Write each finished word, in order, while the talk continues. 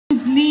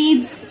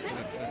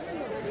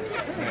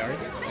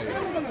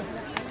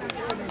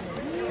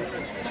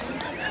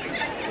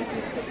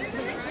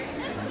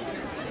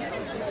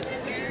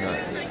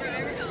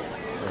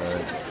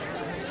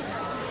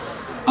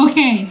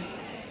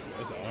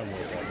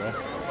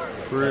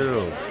For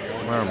real.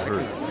 My arm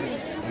hurt.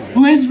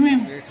 Where's Rim?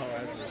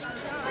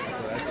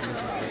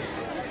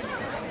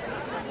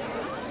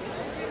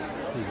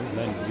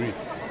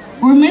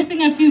 We're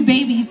missing a few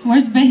babies.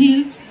 Where's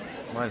Bahil?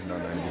 Mine's not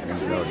 90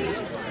 degrees nowadays.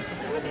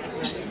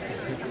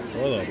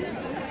 Hold on.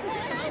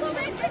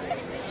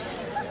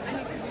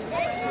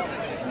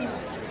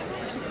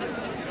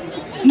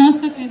 No,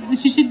 it's okay.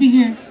 She should be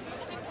here.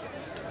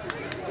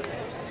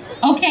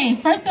 Okay,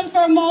 first and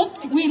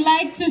foremost, we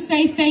like to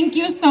say thank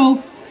you.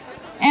 So,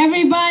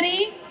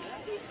 everybody,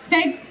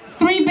 take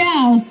 3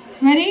 bows.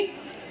 Ready?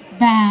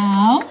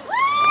 Bow.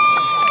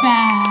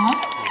 Bow.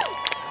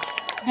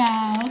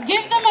 Bow.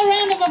 Give them a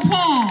round of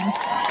applause.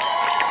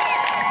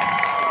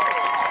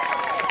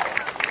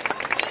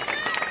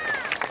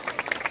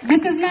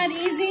 This is not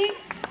easy.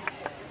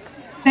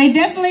 They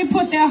definitely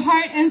put their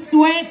heart and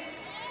sweat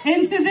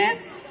into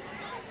this.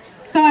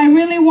 So I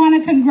really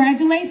want to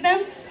congratulate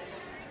them.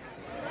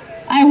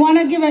 I want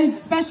to give a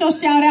special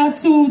shout out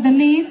to the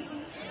leads.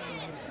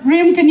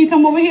 Rim, can you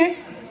come over here?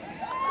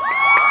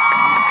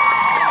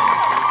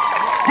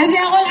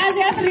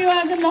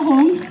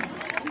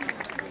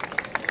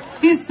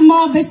 She's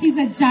small, but she's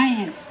a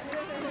giant.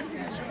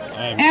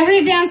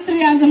 Every dance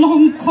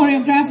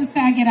choreographer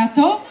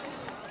sagerato.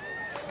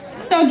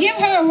 So give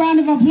her a round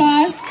of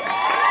applause.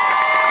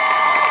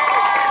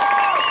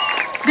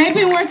 They've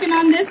been working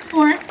on this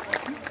for.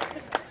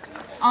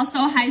 Also,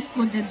 high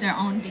school did their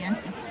own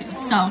dances too.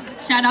 So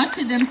shout out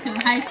to them too.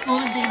 High school,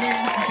 they did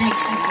big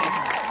pieces.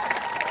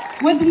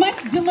 With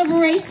much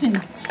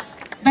deliberation,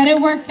 but it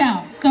worked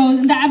out. So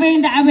the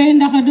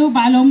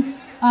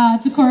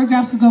to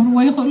choreograph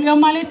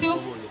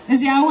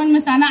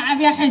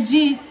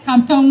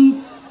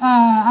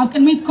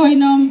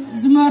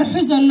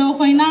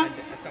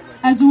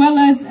as well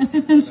as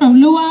assistance from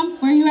Luam.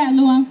 Where you at,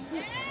 Luam?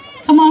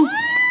 Come on.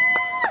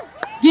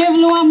 Give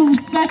Luam a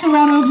special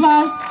round of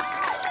applause.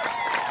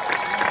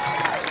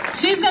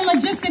 She's the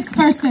logistics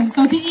person.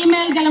 So the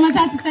email,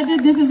 Galamatat said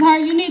this is her.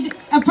 You need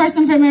a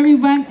person from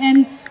everyone.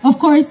 And of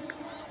course,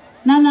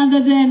 none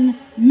other than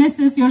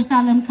Mrs.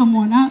 Yorsalem. Come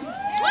on up.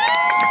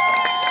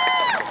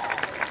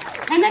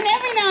 And then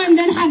every now and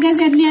then,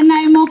 Hagazet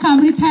Lianaimo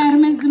Kam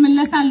retirements,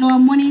 Melissa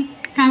Loamoni,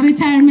 Kam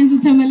retirements,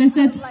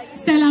 Temeleset,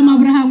 Salam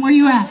Abraham. Where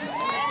you at?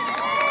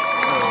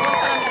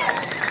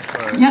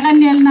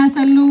 Yaganiel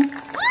Nasalu.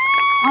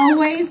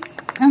 Always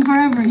and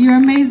forever. You're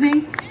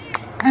amazing.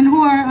 And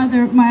who are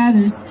my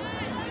others?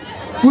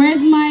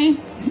 Where's my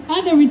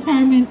other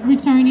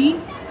returnee?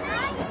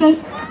 So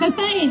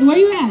Said, where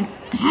you at?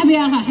 Habi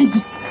Agha Hajj.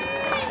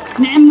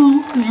 Na'amo.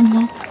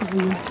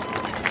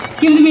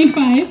 Give me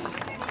 5.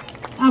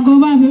 I'll go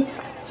back.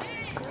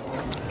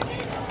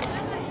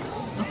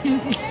 Okay.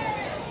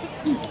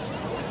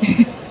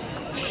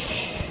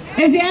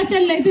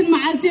 Eziatel Leighton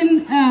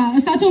Maaltin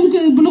Satum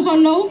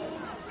Bulukholo.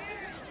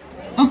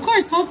 Of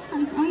course, hold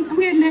on. I'm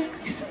getting there.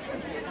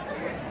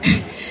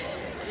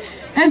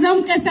 As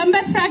I'm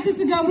practice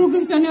to go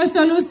Rugus when you're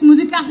so loose,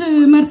 music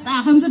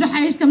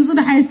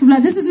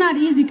this is not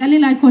easy,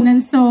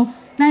 and so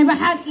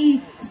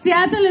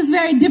Seattle is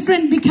very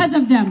different because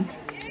of them.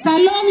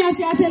 Salom ya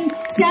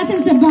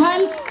Seattle to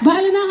Bahal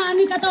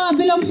Hani Katawa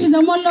Bilom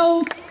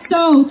Hizamolo.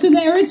 So to the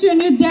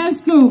Eritrean Youth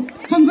Dance Group,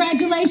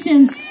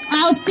 congratulations,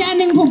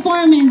 outstanding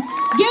performance.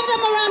 Give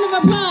them a round of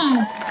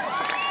applause.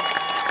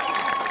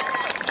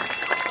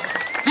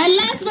 And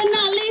last but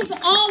not least,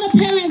 all the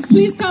parents,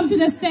 please come to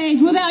the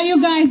stage. Without you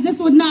guys, this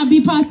would not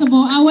be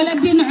possible.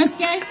 Awaladi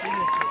Nuske.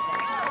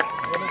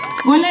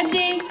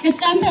 Waladi,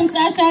 Kichantam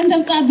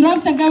Tashantam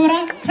Tadrop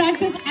Tagara,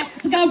 practice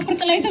Skab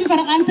Furkalatum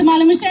Farakantam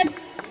Alamishad.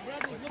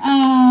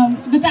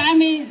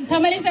 بتعمي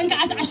تمارين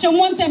كأس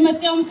عشمون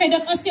تمتيهم كيدا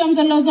قصيهم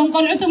زلوزهم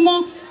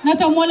قلعتهم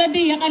نتهم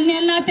ولدي يغني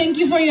لنا. Thank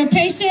you for your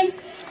patience.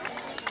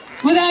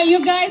 Without you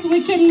guys,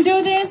 we couldn't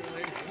do this.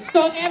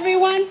 So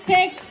everyone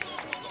take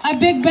a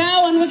big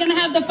bow and we're going to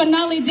have the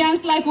finale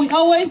dance like we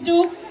always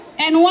do.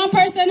 And one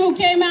person who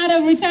came out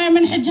of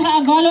retirement,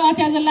 حجها قالوا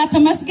أتي الله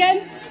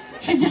تمسكن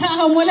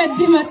حجها هم ولد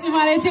دمت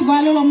إمالتي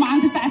قالوا لهم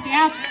عن 9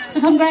 ساعات. So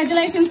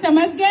congratulations to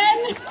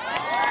Mesgen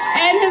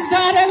and his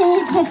daughter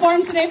who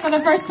performed today for the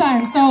first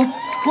time. So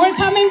we're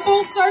coming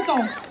full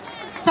circle.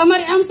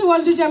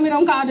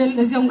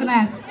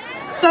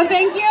 So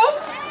thank you.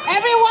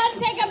 Everyone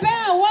take a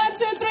bow. 1,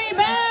 2, 3,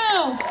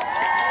 bow.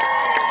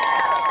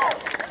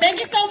 Thank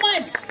you so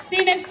much. See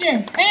you next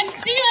year. And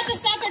see you at the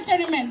soccer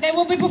tournament. They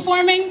will be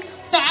performing.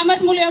 So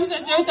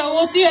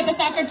we'll see you at the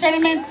soccer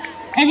tournament.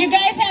 If you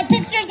guys have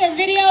pictures or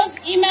videos,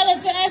 email it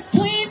to us,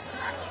 please.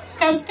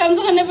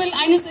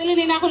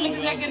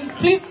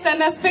 Please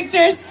send us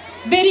pictures,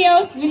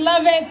 videos. We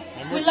love it.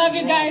 We love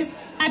you guys.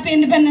 Happy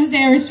Independence Day,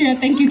 Eritrea.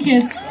 Thank you,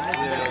 kids.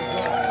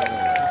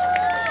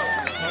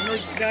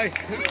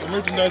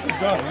 Merchandise is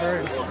gone.